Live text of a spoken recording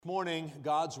morning,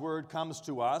 God's Word comes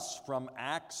to us from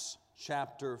Acts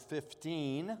chapter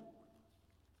 15.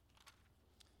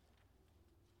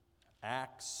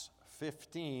 Acts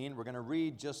 15. We're going to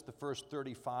read just the first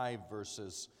 35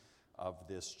 verses of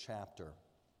this chapter.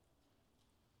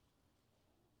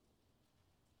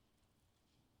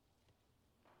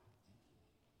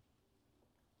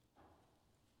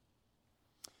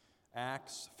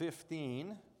 Acts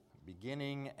 15,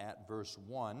 beginning at verse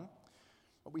 1.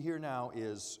 What we hear now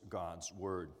is God's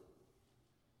word.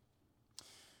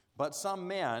 But some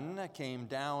men came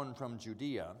down from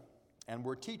Judea and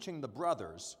were teaching the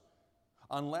brothers,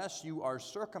 unless you are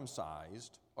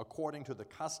circumcised according to the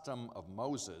custom of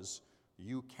Moses,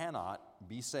 you cannot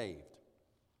be saved.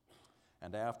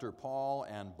 And after Paul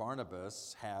and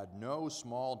Barnabas had no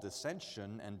small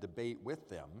dissension and debate with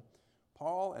them,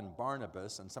 Paul and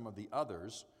Barnabas and some of the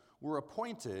others were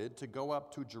appointed to go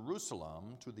up to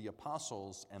Jerusalem to the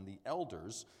apostles and the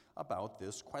elders about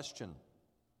this question.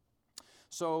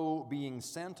 So, being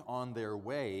sent on their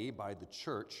way by the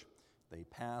church, they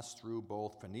passed through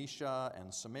both Phoenicia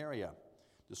and Samaria,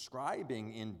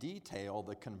 describing in detail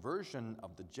the conversion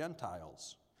of the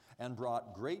Gentiles, and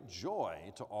brought great joy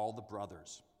to all the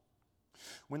brothers.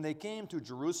 When they came to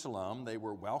Jerusalem, they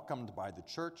were welcomed by the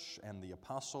church and the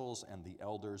apostles and the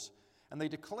elders, and they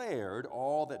declared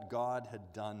all that God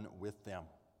had done with them.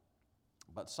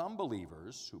 But some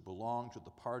believers who belonged to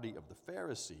the party of the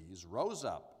Pharisees rose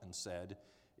up and said,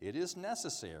 "It is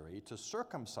necessary to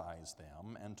circumcise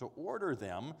them and to order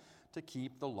them to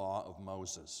keep the law of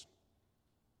Moses."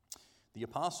 The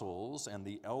apostles and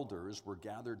the elders were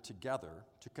gathered together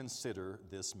to consider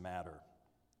this matter.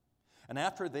 And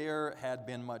after there had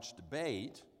been much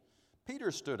debate,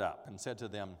 Peter stood up and said to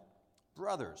them,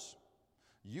 "Brothers,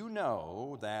 you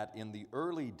know that in the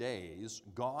early days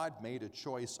God made a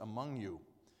choice among you,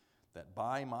 that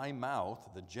by my mouth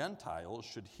the Gentiles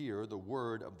should hear the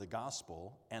word of the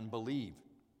gospel and believe.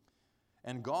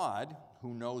 And God,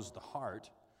 who knows the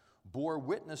heart, bore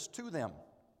witness to them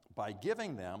by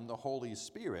giving them the Holy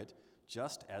Spirit,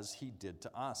 just as he did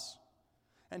to us.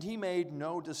 And he made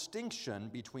no distinction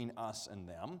between us and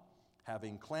them,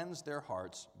 having cleansed their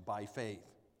hearts by faith.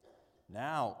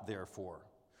 Now, therefore,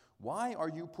 why are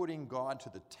you putting God to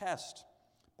the test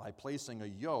by placing a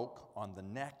yoke on the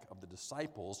neck of the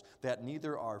disciples that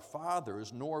neither our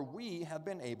fathers nor we have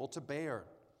been able to bear?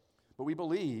 But we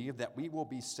believe that we will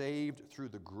be saved through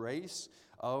the grace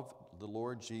of the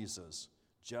Lord Jesus,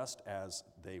 just as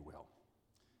they will."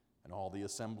 And all the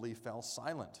assembly fell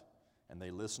silent, and they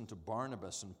listened to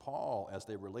Barnabas and Paul as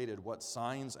they related what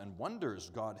signs and wonders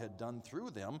God had done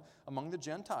through them among the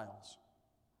Gentiles.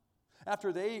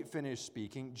 After they finished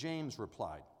speaking, James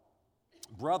replied,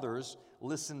 "Brothers,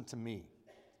 listen to me.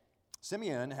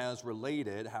 Simeon has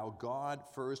related how God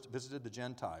first visited the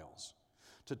Gentiles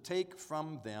to take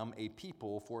from them a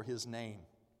people for his name.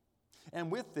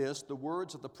 And with this, the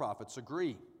words of the prophets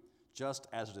agree, just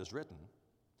as it is written,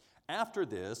 'After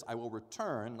this, I will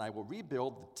return and I will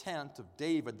rebuild the tent of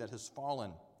David that has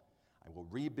fallen. I will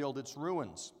rebuild its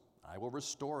ruins. I will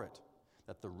restore it,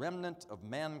 that the remnant of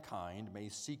mankind may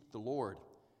seek the Lord,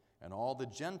 and all the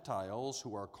Gentiles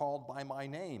who are called by my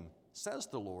name, says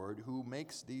the Lord, who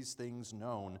makes these things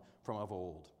known from of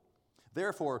old.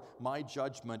 Therefore, my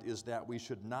judgment is that we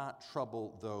should not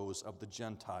trouble those of the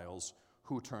Gentiles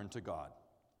who turn to God,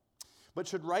 but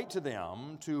should write to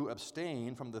them to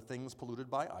abstain from the things polluted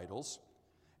by idols,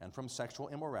 and from sexual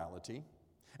immorality,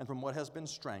 and from what has been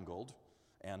strangled,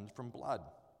 and from blood.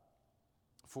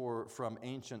 For from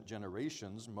ancient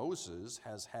generations Moses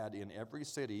has had in every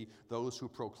city those who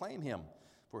proclaim him,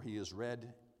 for he is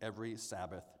read every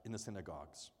Sabbath in the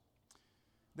synagogues.'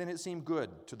 Then it seemed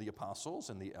good to the apostles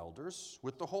and the elders,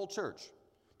 with the whole church,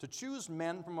 to choose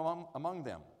men from among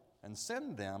them and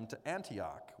send them to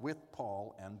Antioch with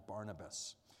Paul and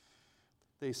Barnabas.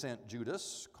 They sent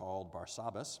Judas, called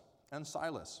Barsabbas, and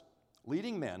Silas,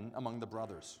 leading men among the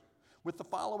brothers, with the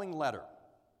following letter: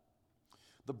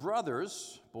 The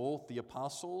brothers, both the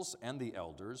apostles and the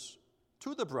elders,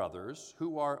 to the brothers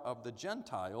who are of the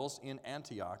Gentiles in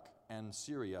Antioch and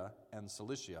Syria and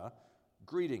Cilicia,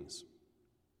 greetings.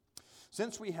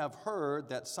 Since we have heard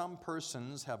that some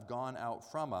persons have gone out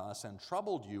from us and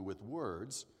troubled you with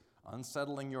words,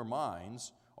 unsettling your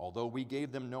minds, although we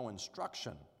gave them no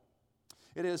instruction,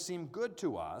 it has seemed good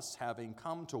to us, having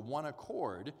come to one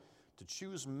accord, to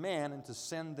choose men and to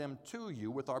send them to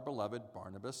you with our beloved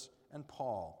Barnabas and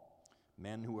Paul,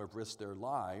 men who have risked their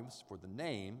lives for the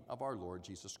name of our Lord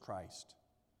Jesus Christ.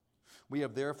 We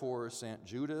have therefore sent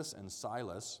Judas and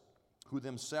Silas, who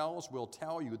themselves will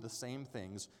tell you the same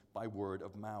things by word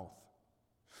of mouth.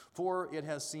 For it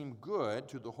has seemed good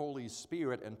to the Holy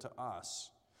Spirit and to us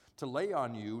to lay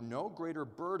on you no greater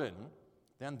burden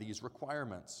than these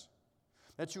requirements,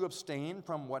 that you abstain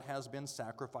from what has been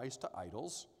sacrificed to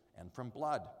idols, and from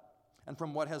blood, and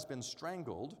from what has been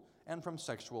strangled, and from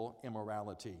sexual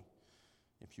immorality.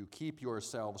 If you keep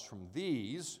yourselves from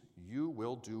these, you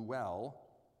will do well.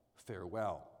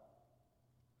 Farewell.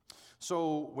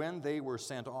 So when they were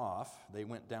sent off, they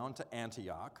went down to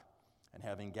Antioch, and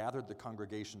having gathered the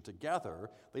congregation together,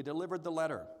 they delivered the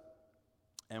letter.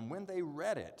 And when they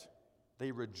read it,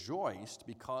 they rejoiced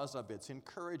because of its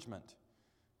encouragement.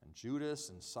 And Judas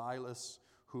and Silas,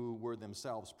 who were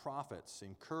themselves prophets,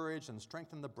 encouraged and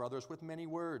strengthened the brothers with many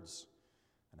words.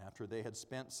 And after they had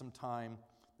spent some time,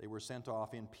 they were sent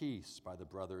off in peace by the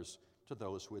brothers to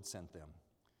those who had sent them.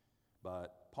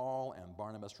 But Paul and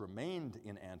Barnabas remained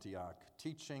in Antioch,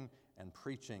 teaching and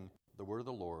preaching the word of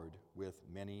the Lord with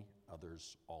many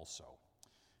others also.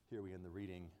 Here we end the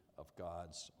reading of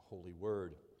God's holy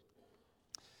word.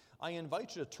 I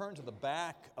invite you to turn to the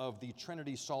back of the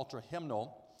Trinity Psalter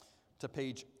hymnal to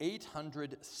page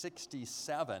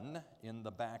 867 in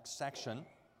the back section.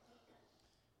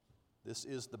 This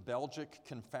is the Belgic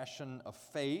Confession of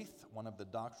Faith, one of the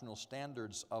doctrinal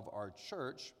standards of our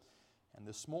church. And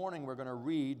this morning we're going to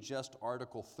read just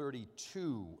Article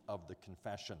 32 of the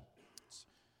Confession. It's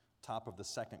top of the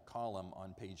second column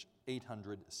on page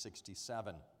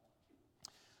 867.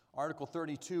 Article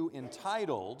 32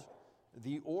 entitled,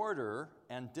 The Order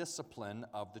and Discipline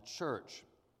of the Church.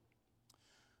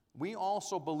 We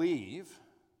also believe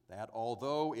that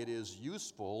although it is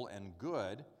useful and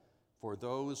good for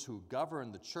those who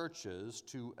govern the churches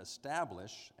to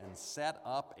establish and set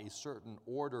up a certain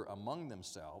order among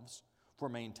themselves for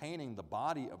maintaining the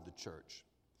body of the church,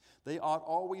 they ought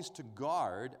always to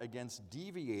guard against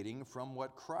deviating from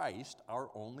what Christ, our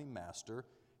only Master,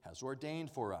 has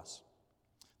ordained for us.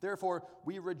 Therefore,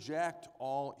 we reject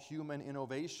all human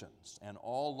innovations and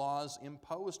all laws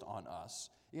imposed on us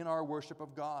in our worship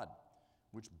of God,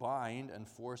 which bind and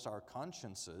force our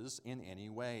consciences in any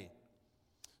way.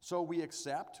 So we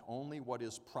accept only what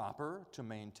is proper to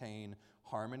maintain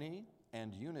harmony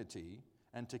and unity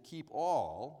and to keep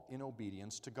all in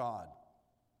obedience to God.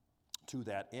 To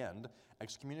that end,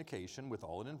 excommunication with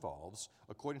all it involves,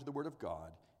 according to the Word of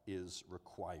God, is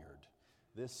required.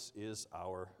 This is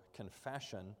our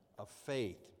confession of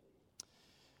faith.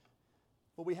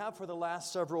 Well, we have for the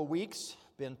last several weeks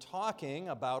been talking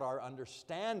about our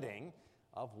understanding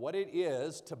of what it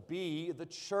is to be the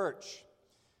church.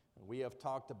 We have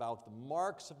talked about the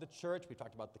marks of the church. We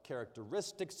talked about the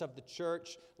characteristics of the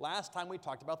church. Last time we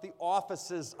talked about the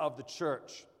offices of the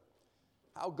church.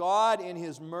 How God in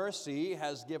His mercy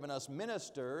has given us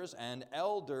ministers and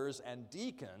elders and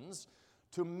deacons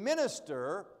to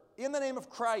minister in the name of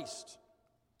Christ,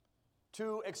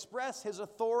 to express His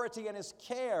authority and His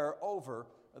care over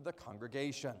the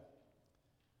congregation.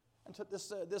 And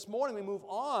this morning we move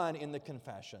on in the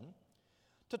confession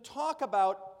to talk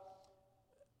about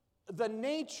the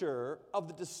nature of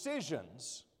the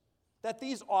decisions that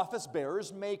these office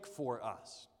bearers make for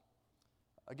us.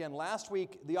 Again, last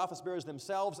week, the office bearers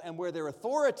themselves and where their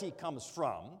authority comes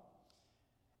from,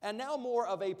 and now more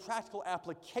of a practical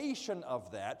application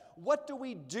of that. What do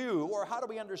we do, or how do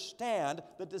we understand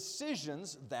the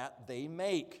decisions that they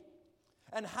make?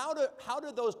 And how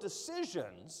do those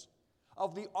decisions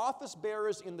of the office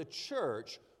bearers in the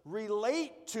church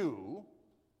relate to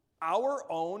our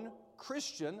own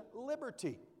Christian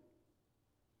liberty?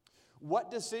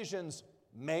 What decisions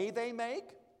may they make?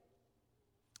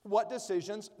 What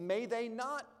decisions may they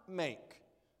not make,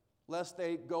 lest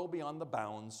they go beyond the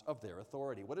bounds of their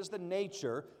authority? What is the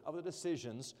nature of the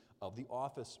decisions of the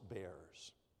office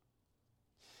bearers?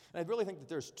 And I really think that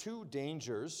there's two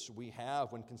dangers we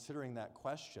have when considering that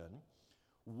question.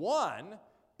 One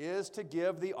is to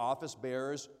give the office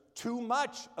bearers too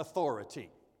much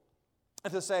authority.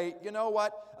 And to say, you know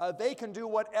what, they can do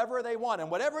whatever they want,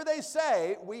 and whatever they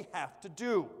say, we have to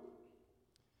do.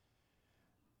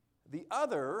 The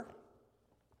other,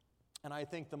 and I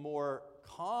think the more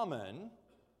common,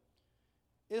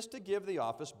 is to give the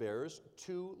office bearers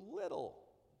too little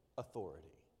authority.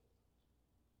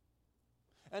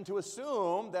 And to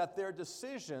assume that their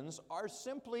decisions are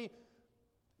simply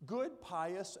good,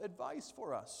 pious advice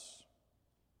for us,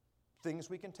 things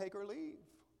we can take or leave.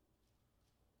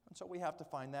 And so we have to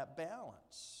find that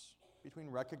balance between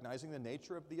recognizing the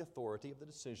nature of the authority of the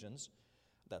decisions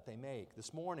that they make.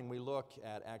 This morning we look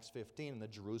at Acts 15 and the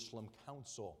Jerusalem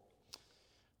Council.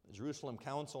 The Jerusalem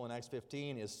Council in Acts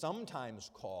 15 is sometimes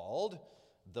called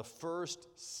the first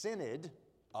synod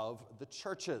of the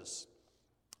churches.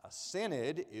 A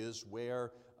synod is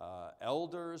where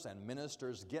elders and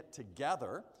ministers get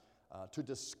together to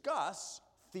discuss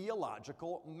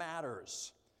theological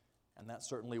matters. And that's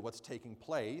certainly what's taking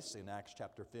place in Acts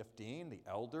chapter 15. The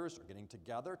elders are getting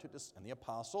together and the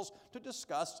apostles to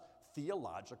discuss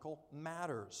theological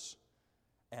matters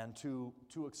and to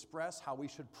express how we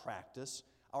should practice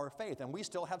our faith. And we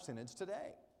still have synods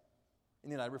today. In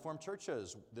the United Reformed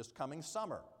Churches this coming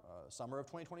summer, summer of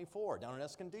 2024, down in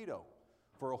Escondido.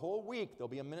 For a whole week, there'll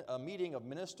be a meeting of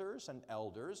ministers and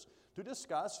elders to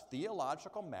discuss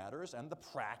theological matters and the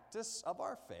practice of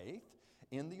our faith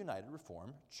in the United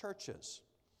Reformed Churches.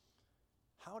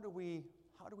 How do we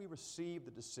receive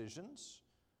the decisions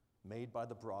made by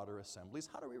the broader assemblies?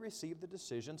 How do we receive the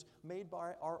decisions made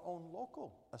by our own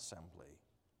local assembly,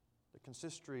 the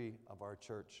consistory of our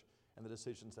church, and the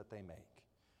decisions that they make?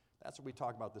 That's what we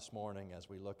talk about this morning as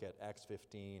we look at Acts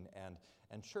 15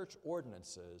 and church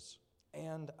ordinances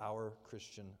and our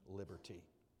Christian liberty.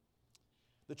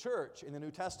 The church in the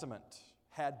New Testament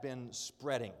had been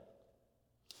spreading.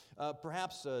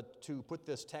 Perhaps to put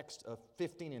this text of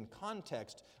 15 in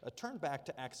context, turn back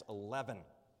to Acts 11.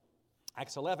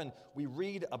 Acts 11, we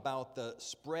read about the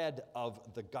spread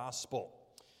of the gospel.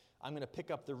 I'm going to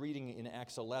pick up the reading in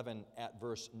Acts 11 at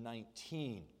verse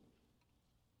 19.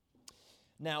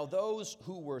 Now those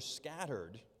who were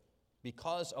scattered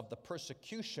because of the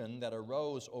persecution that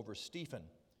arose over Stephen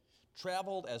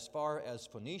traveled as far as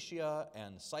Phoenicia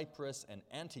and Cyprus and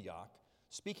Antioch,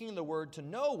 speaking the word to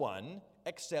no one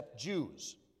except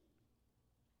Jews.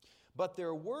 But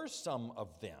there were some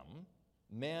of them,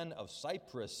 men of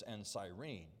Cyprus and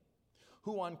Cyrene,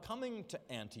 who on coming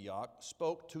to Antioch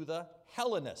spoke to the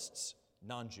Hellenists,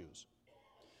 non-Jews,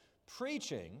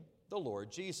 preaching the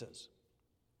Lord Jesus.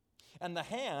 And the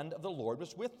hand of the Lord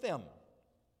was with them,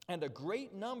 and a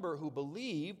great number who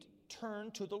believed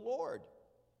turned to the Lord.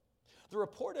 The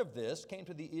report of this came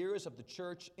to the ears of the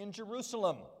church in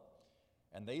Jerusalem,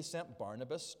 and they sent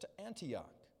Barnabas to Antioch.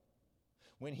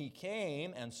 When he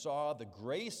came and saw the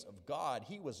grace of God,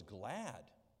 he was glad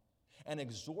and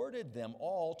exhorted them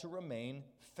all to remain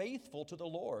faithful to the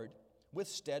Lord with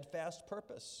steadfast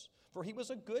purpose. For he was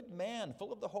a good man,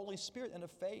 full of the Holy Spirit and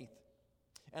of faith.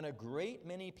 And a great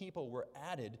many people were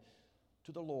added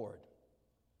to the Lord.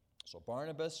 So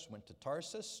Barnabas went to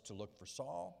Tarsus to look for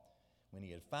Saul. When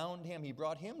he had found him, he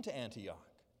brought him to Antioch.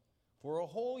 For a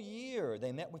whole year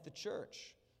they met with the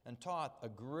church and taught a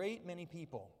great many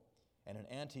people. And in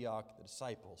Antioch the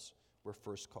disciples were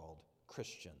first called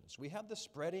Christians. We have the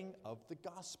spreading of the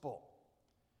gospel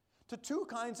to two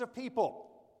kinds of people.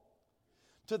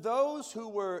 To those who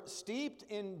were steeped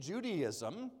in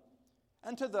Judaism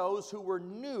and to those who were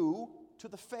new to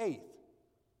the faith.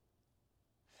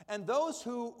 And those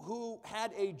who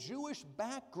had a Jewish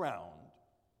background,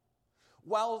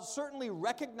 while certainly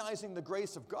recognizing the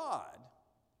grace of God,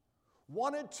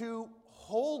 wanted to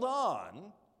hold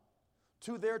on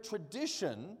to their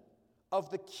tradition of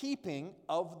the keeping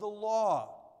of the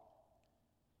law.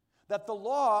 That the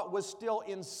law was still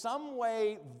in some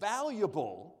way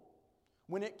valuable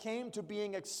when it came to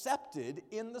being accepted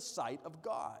in the sight of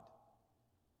God.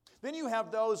 Then you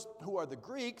have those who are the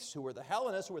Greeks, who are the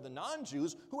Hellenists, who are the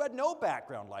non-Jews, who had no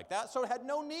background like that, so had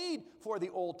no need for the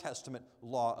Old Testament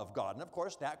law of God. And of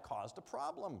course, that caused a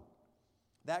problem.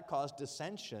 That caused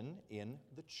dissension in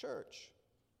the church.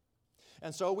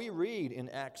 And so we read in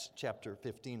Acts chapter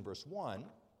 15, verse 1,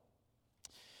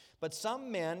 "But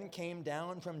some men came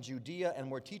down from Judea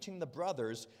and were teaching the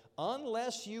brothers,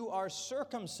 unless you are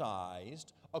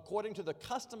circumcised according to the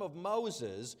custom of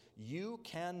Moses, you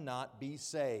cannot be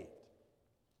saved."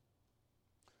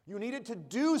 You needed to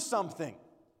do something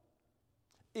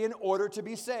in order to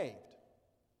be saved.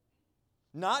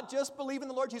 Not just believe in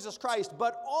the Lord Jesus Christ,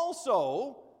 but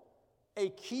also a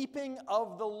keeping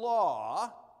of the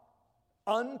law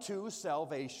unto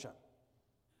salvation.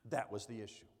 That was the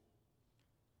issue.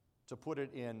 To put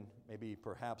it in maybe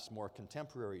perhaps more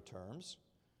contemporary terms,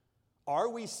 are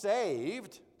we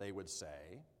saved, they would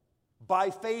say, by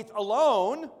faith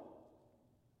alone,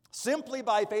 simply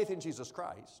by faith in Jesus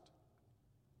Christ?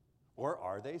 Or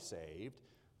are they saved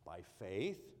by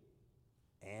faith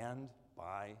and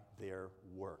by their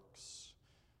works?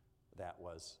 That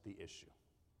was the issue.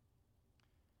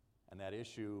 And that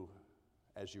issue,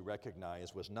 as you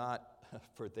recognize, was not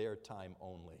for their time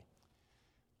only.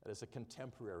 That is a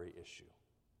contemporary issue,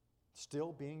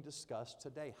 still being discussed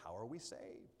today. How are we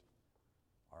saved?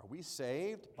 Are we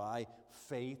saved by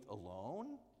faith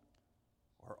alone?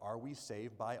 Or are we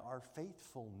saved by our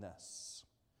faithfulness?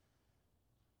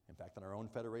 In fact, in our own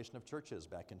Federation of Churches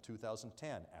back in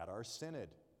 2010, at our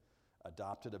synod,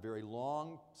 adopted a very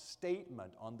long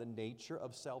statement on the nature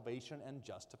of salvation and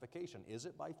justification. Is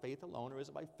it by faith alone, or is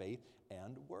it by faith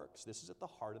and works? This is at the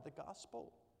heart of the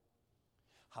gospel.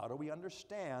 How do we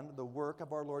understand the work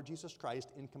of our Lord Jesus Christ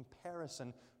in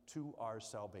comparison to our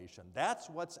salvation? That's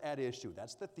what's at issue.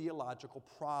 That's the theological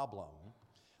problem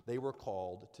they were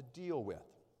called to deal with.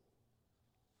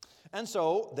 And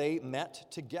so they met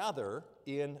together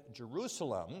in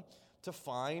Jerusalem to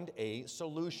find a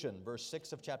solution. Verse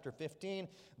 6 of chapter 15,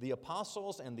 the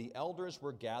apostles and the elders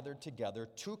were gathered together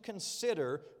to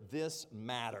consider this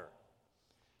matter.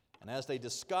 And as they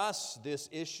discuss this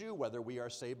issue, whether we are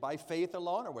saved by faith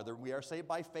alone or whether we are saved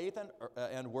by faith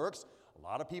and works, a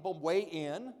lot of people weigh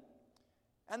in.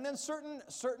 And then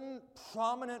certain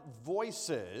prominent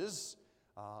voices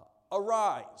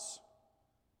arise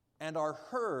and are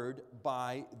heard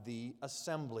by the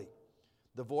assembly.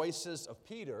 The voices of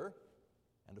Peter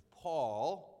and of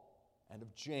Paul and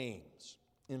of James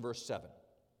in verse 7.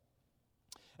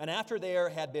 And after there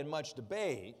had been much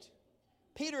debate,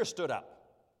 Peter stood up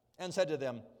and said to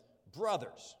them,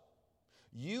 "Brothers,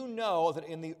 you know that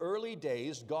in the early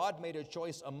days God made a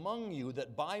choice among you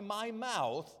that by my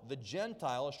mouth the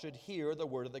Gentiles should hear the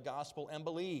word of the gospel and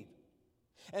believe.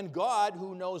 And God,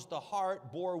 who knows the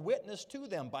heart, bore witness to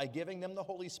them by giving them the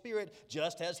Holy Spirit,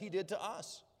 just as he did to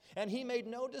us. And he made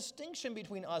no distinction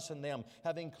between us and them,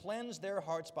 having cleansed their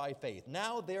hearts by faith.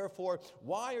 Now, therefore,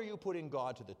 why are you putting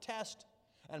God to the test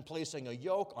and placing a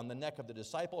yoke on the neck of the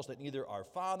disciples that neither our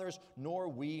fathers nor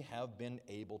we have been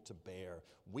able to bear?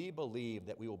 We believe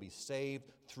that we will be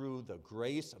saved through the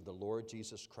grace of the Lord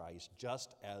Jesus Christ,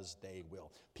 just as they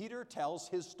will." Peter tells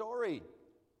his story.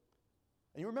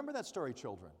 And you remember that story,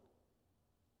 children?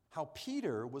 How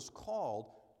Peter was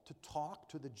called to talk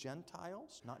to the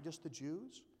Gentiles, not just the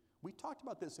Jews. We talked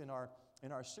about this in our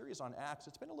series on Acts.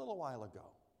 It's been a little while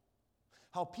ago.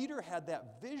 How Peter had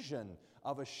that vision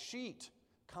of a sheet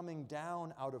coming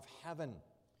down out of heaven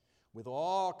with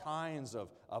all kinds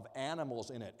of animals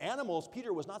in it. Animals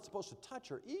Peter was not supposed to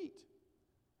touch or eat.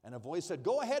 And a voice said,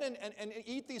 "Go ahead and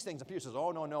eat these things." And Peter says,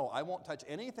 "Oh, no, I won't touch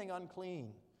anything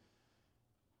unclean."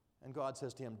 And God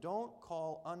says to him, "Don't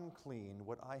call unclean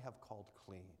what I have called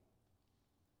clean."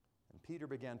 And Peter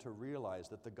began to realize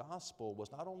that the gospel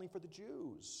was not only for the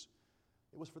Jews,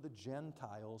 it was for the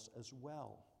Gentiles as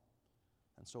well.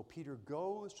 And so Peter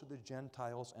goes to the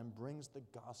Gentiles and brings the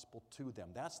gospel to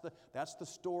them. That's the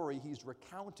story he's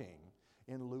recounting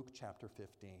in Luke chapter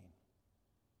 15.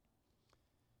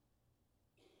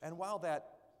 And while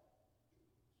that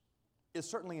is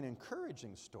certainly an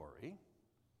encouraging story,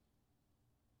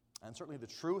 and certainly the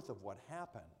truth of what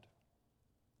happened,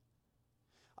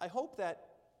 I hope that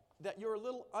you're a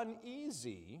little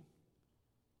uneasy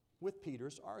with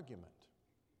Peter's argument.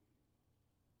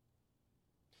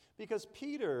 Because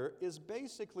Peter is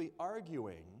basically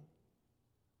arguing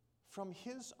from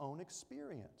his own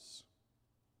experience.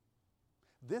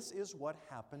 This is what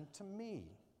happened to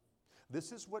me.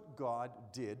 This is what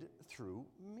God did through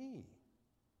me.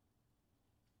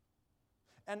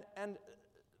 And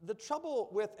the trouble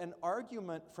with an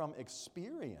argument from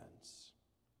experience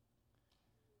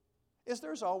is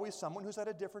there's always someone who's had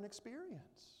a different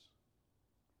experience.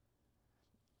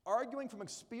 Arguing from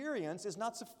experience is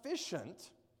not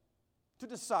sufficient to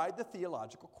decide the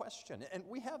theological question. And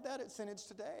we have that at synods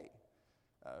today.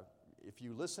 If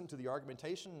you listen to the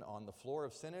argumentation on the floor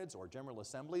of synods or general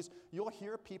assemblies, you'll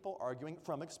hear people arguing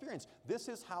from experience. This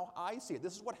is how I see it.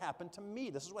 This is what happened to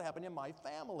me. This is what happened in my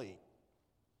family.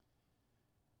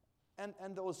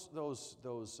 And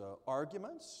those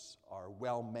arguments are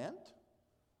well meant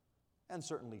and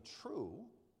certainly true,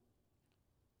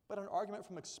 but an argument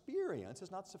from experience is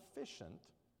not sufficient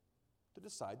to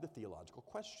decide the theological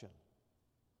question.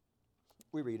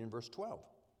 We read in verse 12,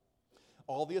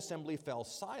 "All the assembly fell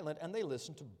silent, and they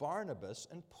listened to Barnabas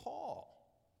and Paul,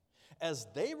 as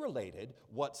they related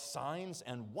what signs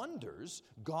and wonders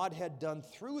God had done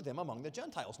through them among the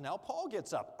Gentiles." Now Paul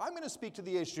gets up. I'm going to speak to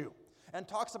the issue, and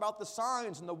talks about the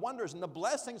signs and the wonders and the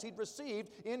blessings he'd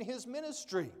received in his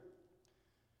ministry.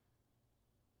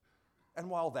 And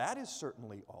while that is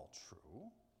certainly all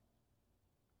true,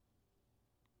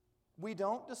 we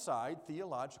don't decide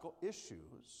theological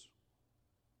issues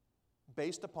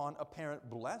based upon apparent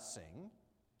blessing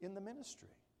in the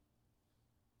ministry.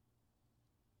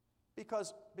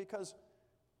 Because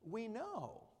we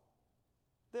know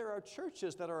there are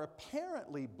churches that are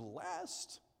apparently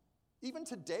blessed, even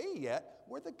today yet,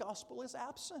 where the gospel is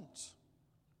absent.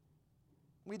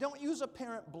 We don't use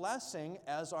apparent blessing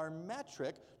as our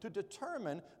metric to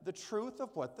determine the truth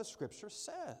of what the Scripture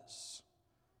says.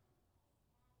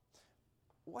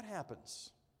 What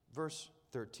happens? Verse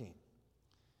 13.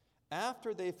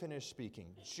 After they finished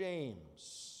speaking,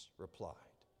 James replied,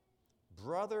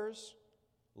 "Brothers,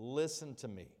 listen to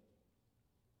me.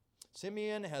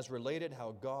 Simeon has related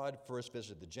how God first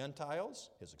visited the Gentiles,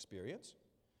 his experience,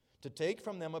 to take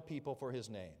from them a people for his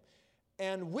name.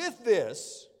 And with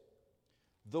this,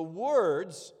 the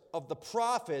words of the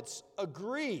prophets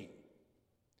agree.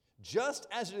 Just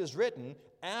as it is written,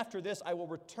 after this I will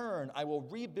return, I will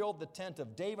rebuild the tent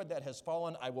of David that has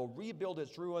fallen, I will rebuild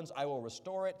its ruins, I will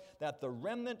restore it, that the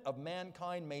remnant of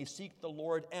mankind may seek the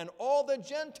Lord, and all the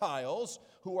Gentiles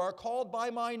who are called by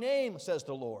my name, says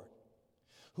the Lord,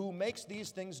 who makes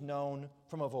these things known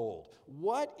from of old."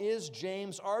 What is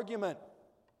James' argument?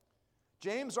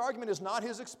 James' argument is not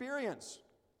his experience.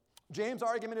 James'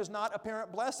 argument is not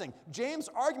apparent blessing. James'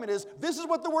 argument is, this is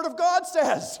what the Word of God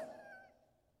says.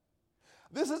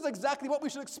 This is exactly what we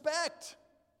should expect,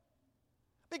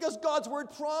 because God's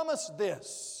Word promised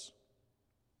this.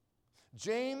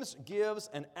 James gives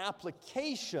an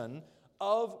application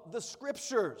of the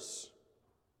Scriptures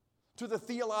to the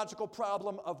theological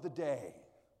problem of the day.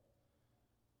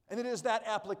 And it is that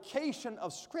application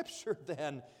of Scripture,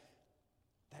 then,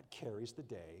 that carries the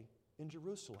day in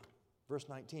Jerusalem. Verse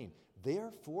 19,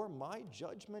 "Therefore my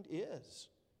judgment is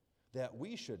that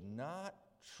we should not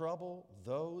trouble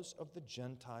those of the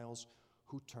Gentiles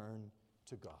who turn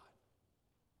to God."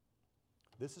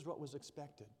 This is what was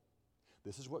expected.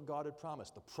 This is what God had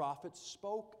promised. The prophets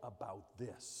spoke about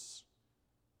this.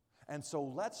 And so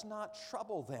let's not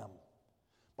trouble them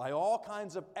by all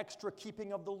kinds of extra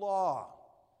keeping of the law.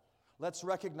 Let's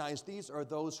recognize these are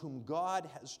those whom God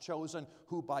has chosen,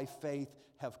 who by faith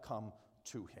have come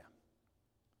to him.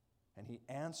 And he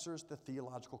answers the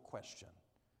theological question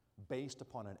based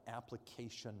upon an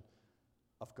application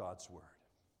of God's Word.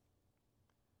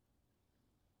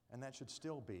 And that should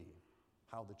still be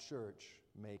how the church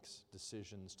makes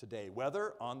decisions today,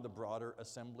 whether on the broader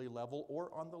assembly level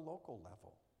or on the local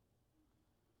level.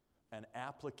 An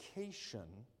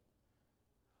application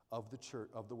of the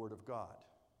church, of the Word of God.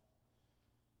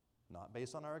 Not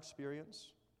based on our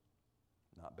experience,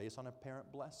 not based on apparent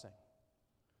blessing,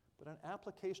 but an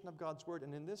application of God's Word.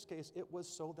 And in this case, it was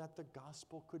so that the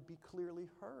gospel could be clearly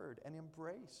heard and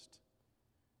embraced.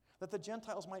 That the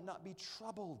Gentiles might not be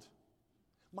troubled,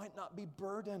 might not be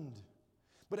burdened,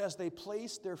 but as they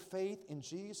placed their faith in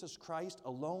Jesus Christ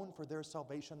alone for their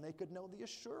salvation, they could know the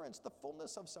assurance, the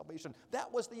fullness of salvation. That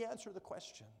was the answer to the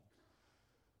question.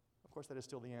 Of course, that is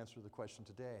still the answer to the question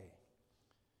today,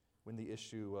 when the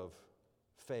issue of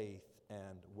faith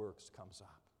and works comes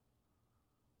up.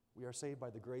 We are saved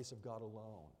by the grace of God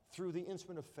alone, through the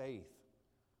instrument of faith,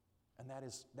 and that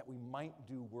is that we might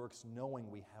do works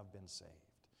knowing we have been saved.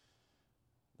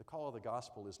 The call of the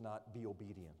gospel is not be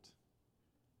obedient.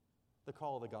 The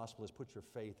call of the gospel is put your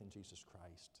faith in Jesus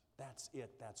Christ. That's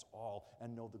it, that's all,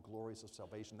 and know the glories of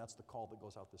salvation. That's the call that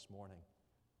goes out this morning.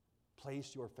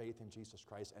 Place your faith in Jesus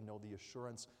Christ and know the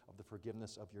assurance of the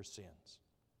forgiveness of your sins.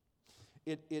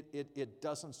 It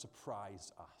doesn't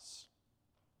surprise us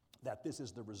that this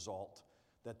is the result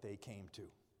that they came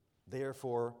to.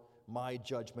 Therefore, my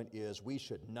judgment is we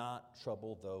should not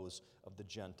trouble those of the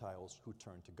Gentiles who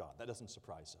turn to God. That doesn't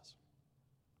surprise us.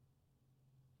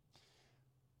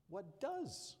 What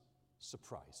does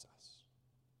surprise us,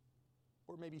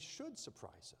 or maybe should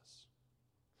surprise us,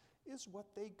 is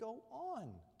what they go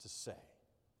on to say.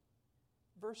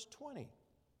 Verse 20.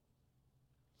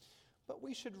 "But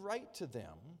we should write to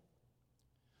them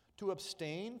to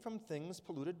abstain from things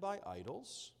polluted by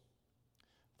idols,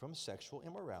 from sexual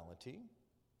immorality,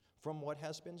 from what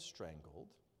has been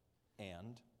strangled,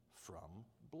 and from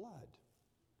blood."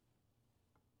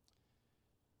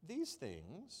 These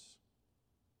things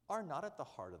are not at the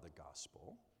heart of the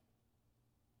gospel.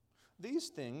 These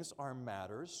things are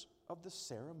matters of the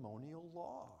ceremonial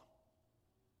law.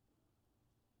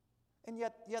 And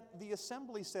yet the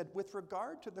assembly said, with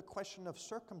regard to the question of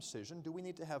circumcision, do we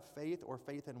need to have faith or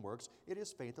faith in works? It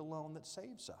is faith alone that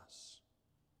saves us.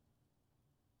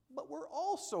 But we're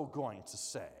also going to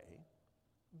say,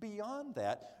 beyond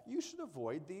that, you should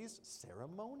avoid these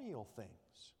ceremonial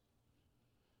things.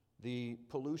 The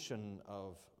pollution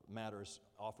of matters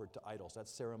offered to idols,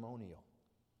 that's ceremonial.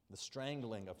 The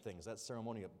strangling of things, that's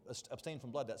ceremonial. Abstain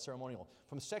from blood, that's ceremonial.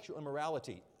 From sexual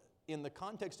immorality, in the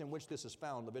context in which this is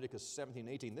found, Leviticus 17,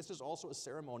 18, this is also a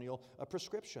ceremonial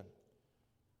prescription.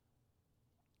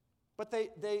 But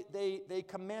they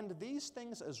commend these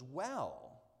things as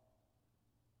well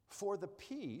for the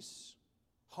peace,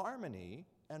 harmony,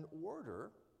 and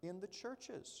order in the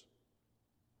churches.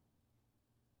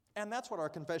 And that's what our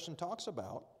confession talks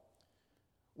about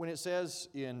when it says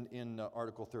in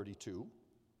Article 32,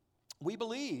 "We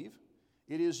believe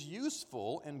it is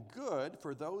useful and good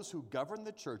for those who govern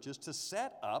the churches to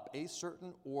set up a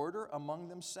certain order among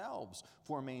themselves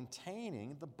for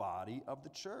maintaining the body of the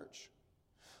church.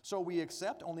 So we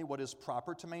accept only what is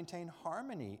proper to maintain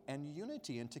harmony and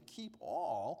unity and to keep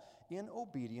all in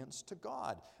obedience to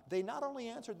God. They not only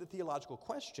answered the theological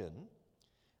question,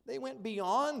 they went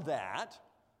beyond that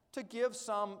to give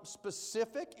some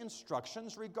specific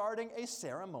instructions regarding a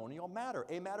ceremonial matter,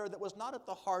 a matter that was not at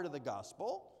the heart of the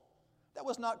gospel, that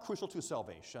was not crucial to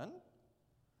salvation,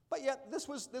 but yet this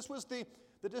was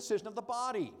the decision of the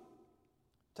body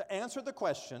to answer the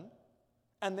question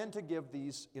and then to give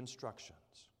these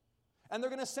instructions. And they're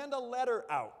going to send a letter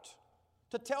out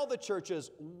to tell the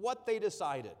churches what they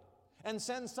decided and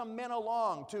send some men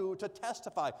along to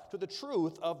testify to the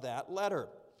truth of that letter.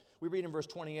 We read in verse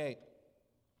 28,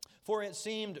 "For it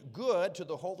seemed good to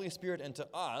the Holy Spirit and to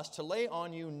us to lay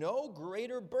on you no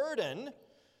greater burden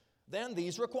than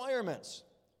these requirements,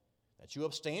 that you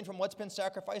abstain from what's been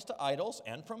sacrificed to idols,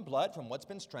 and from blood, from what's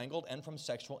been strangled, and from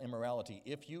sexual immorality.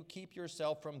 If you keep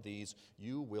yourself from these,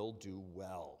 you will do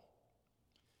well."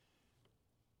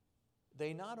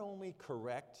 They not only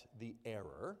correct the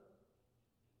error,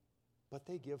 but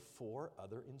they give 4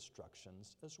 other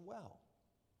instructions as well.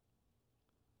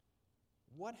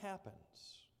 What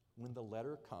happens when the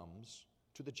letter comes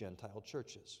to the Gentile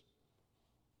churches?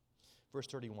 Verse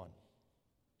 31.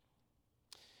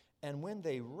 "And when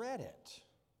they read it,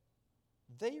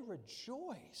 they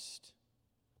rejoiced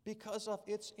because of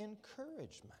its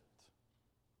encouragement."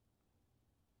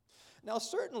 Now,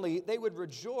 certainly, they would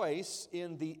rejoice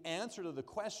in the answer to the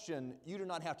question, "You do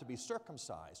not have to be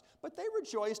circumcised," but they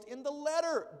rejoiced in the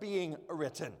letter being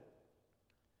written,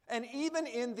 and even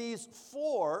in these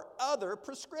 4 other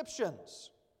prescriptions.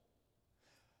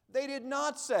 They did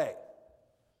not say,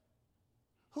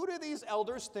 "Who do these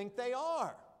elders think they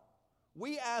are?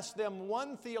 We asked them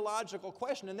one theological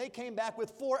question, and they came back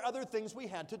with 4 other things we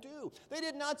had to do." They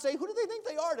did not say, "Who do they think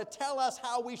they are to tell us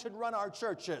how we should run our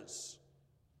churches?"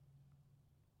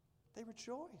 They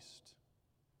rejoiced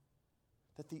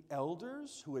that the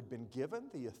elders who had been given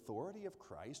the authority of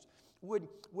Christ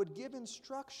would give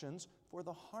instructions for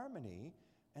the harmony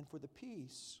and for the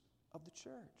peace of the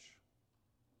church.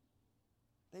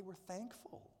 They were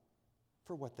thankful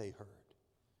for what they heard.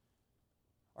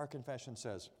 Our confession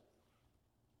says,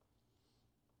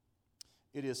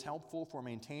 "It is helpful for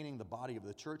maintaining the body of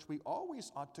the church. We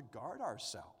always ought to guard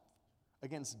ourselves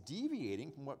against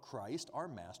deviating from what Christ, our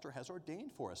Master, has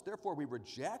ordained for us. Therefore, we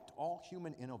reject all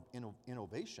human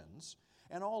innovations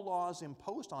and all laws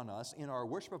imposed on us in our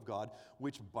worship of God,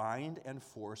 which bind and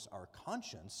force our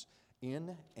conscience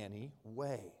in any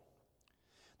way."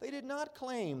 They did not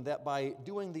claim that by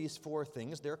doing these 4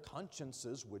 things, their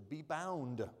consciences would be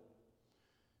bound.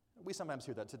 We sometimes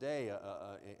hear that today.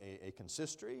 A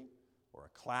consistory or a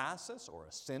classis or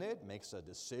a synod makes a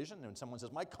decision, and someone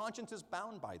says, "My conscience is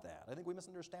bound by that." I think we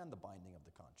misunderstand the binding of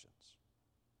the conscience.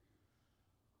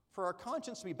 For our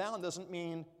conscience to be bound doesn't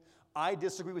mean I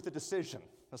disagree with the decision.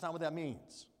 That's not what that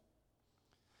means.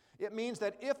 It means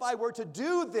that if I were to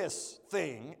do this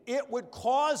thing, it would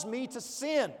cause me to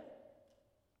sin.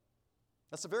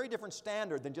 That's a very different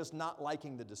standard than just not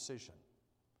liking the decision.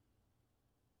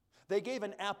 They gave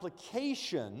an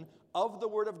application of the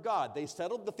Word of God. They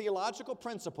settled the theological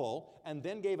principle and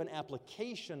then gave an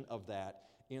application of that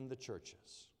in the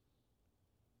churches.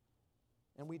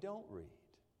 And we don't read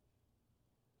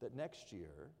that next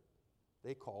year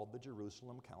they called the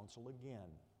Jerusalem Council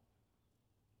again.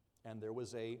 And there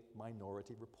was a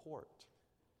minority report.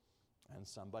 And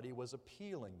somebody was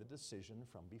appealing the decision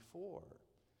from before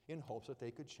in hopes that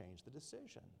they could change the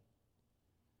decision.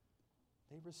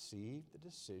 They received the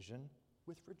decision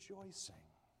with rejoicing.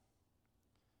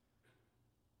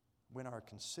 When our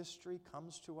consistory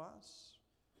comes to us,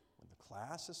 when the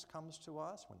classis comes to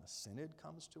us, when the synod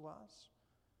comes to us,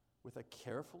 with a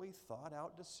carefully thought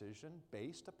out decision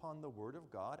based upon the Word of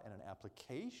God and an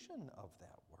application of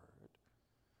that Word,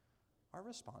 our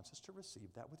response is to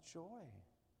receive that with joy.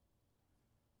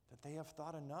 That they have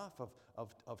thought enough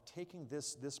of taking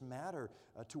this matter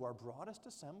to our broadest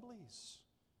assemblies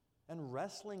and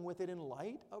wrestling with it in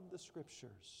light of the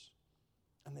Scriptures,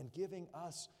 and then giving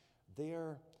us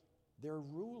their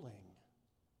ruling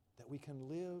that we can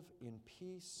live in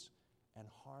peace and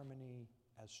harmony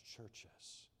as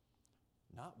churches.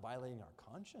 Not violating our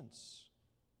conscience,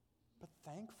 but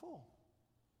thankful.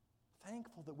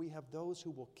 Thankful that we have those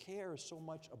who will care so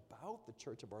much about the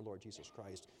church of our Lord Jesus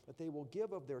Christ that they will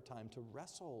give of their time to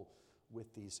wrestle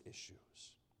with these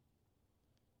issues.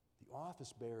 The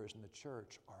office bearers in the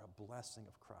church are a blessing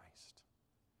of Christ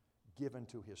given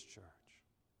to His church.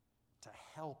 to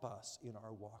help us in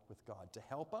our walk with God, to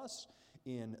help us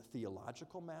in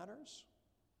theological matters,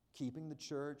 keeping the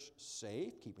church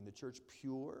safe, keeping the church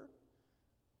pure,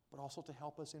 but also to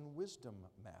help us in wisdom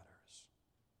matters.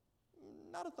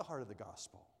 Not at the heart of the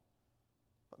gospel,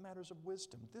 but matters of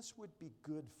wisdom. This would be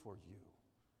good for you.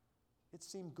 It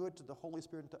seemed good to the Holy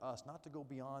Spirit and to us not to go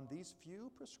beyond these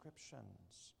few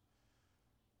prescriptions.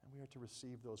 And we are to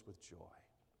receive those with joy.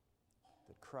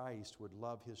 That Christ would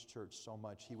love his church so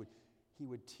much, he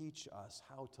would teach us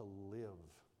how to live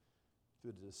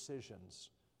through the decisions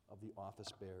of the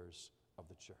office bearers of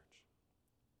the church,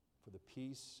 for the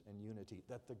peace and unity,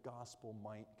 that the gospel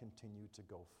might continue to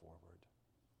go forward,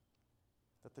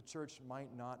 that the church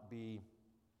might not be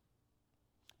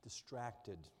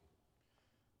distracted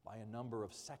by a number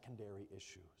of secondary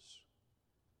issues,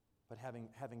 but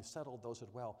having settled those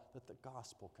as well, that the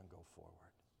gospel can go forward.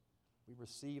 We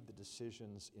receive the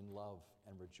decisions in love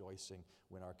and rejoicing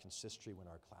when our consistory, when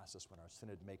our classis, when our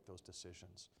synod make those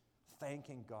decisions,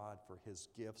 thanking God for his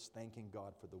gifts, thanking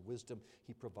God for the wisdom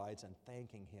he provides, and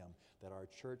thanking him that our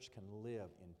church can live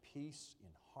in peace, in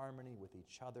harmony with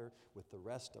each other, with the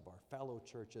rest of our fellow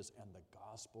churches, and the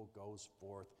gospel goes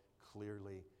forth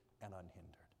clearly and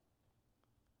unhindered.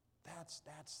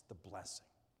 That's the blessing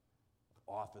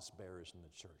of office bearers in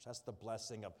the church. That's the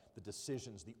blessing of the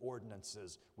decisions, the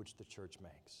ordinances which the church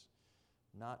makes.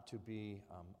 Not to be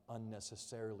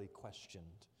unnecessarily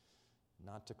questioned,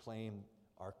 not to claim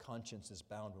our conscience is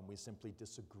bound when we simply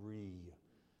disagree,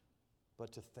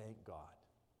 but to thank God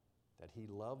that he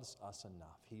loves us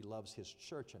enough, he loves his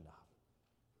church enough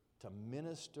to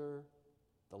minister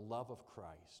the love of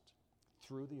Christ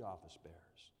through the office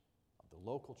bearers of the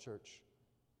local church,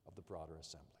 of the broader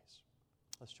assemblies.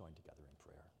 Let's join together in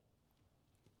prayer.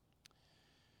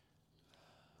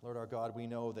 Lord our God, we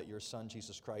know that your Son,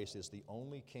 Jesus Christ, is the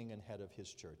only King and head of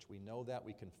his church. We know that,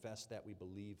 we confess that, we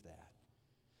believe that.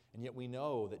 And yet we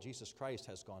know that Jesus Christ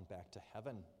has gone back to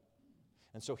heaven.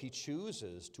 And so he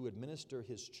chooses to administer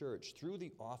his church through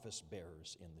the office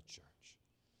bearers in the church.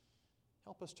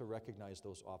 Help us to recognize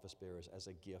those office bearers as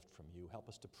a gift from you. Help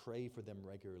us to pray for them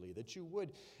regularly, that you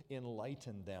would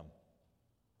enlighten them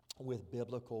with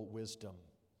biblical wisdom,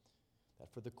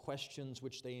 that for the questions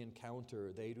which they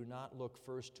encounter, they do not look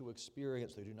first to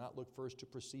experience, they do not look first to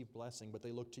perceive blessing, but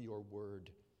they look to your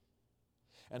word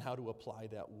and how to apply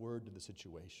that word to the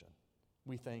situation.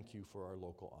 We thank you for our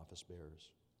local office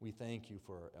bearers. We thank you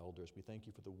for our elders. We thank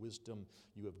you for the wisdom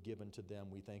you have given to them.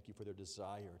 We thank you for their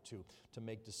desire to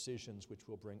make decisions which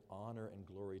will bring honor and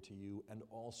glory to you and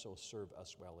also serve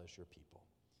us well as your people,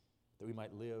 that we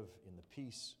might live in the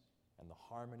peace and the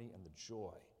harmony and the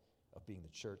joy of being the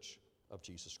church of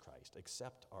Jesus Christ.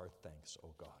 Accept our thanks,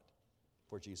 O God,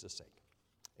 for Jesus' sake.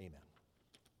 Amen.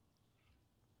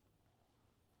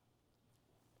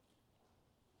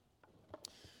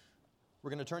 We're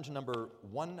going to turn to number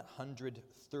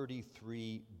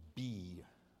 133B.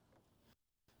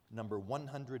 Number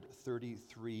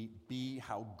 133B,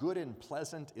 how good and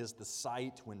pleasant is the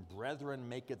sight when brethren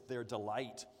make it their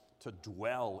delight to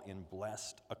dwell in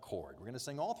blessed accord. We're going to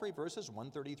sing all three verses,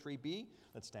 133B.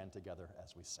 Let's stand together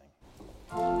as we sing.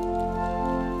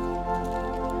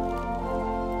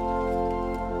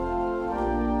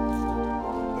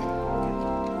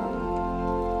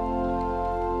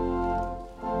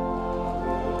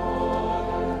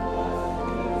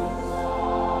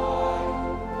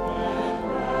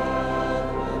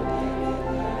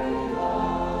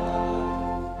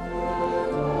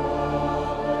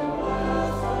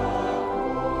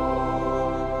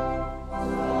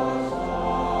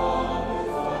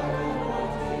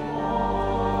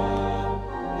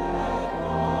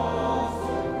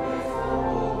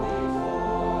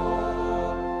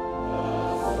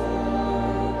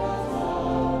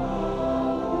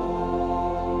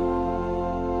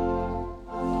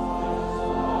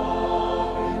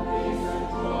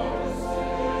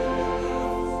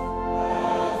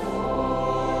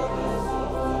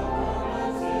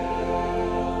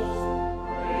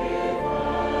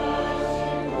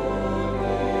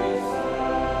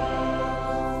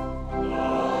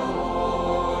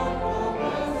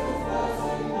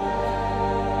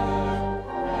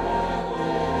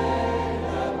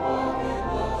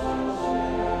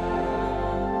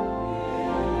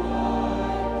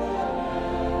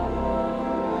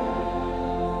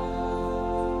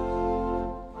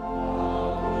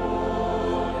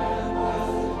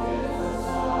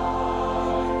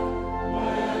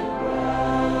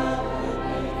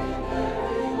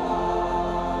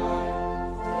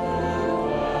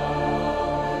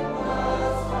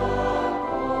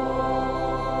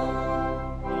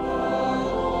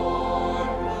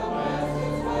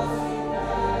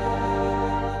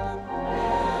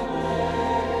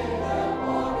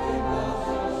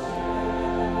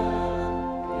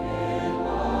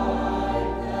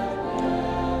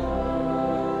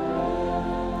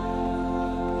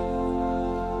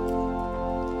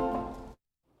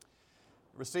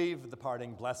 Receive the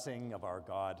parting blessing of our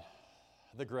God,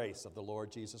 the grace of the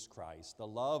Lord Jesus Christ, the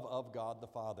love of God the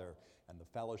Father, and the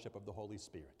fellowship of the Holy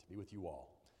Spirit be with you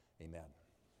all. Amen.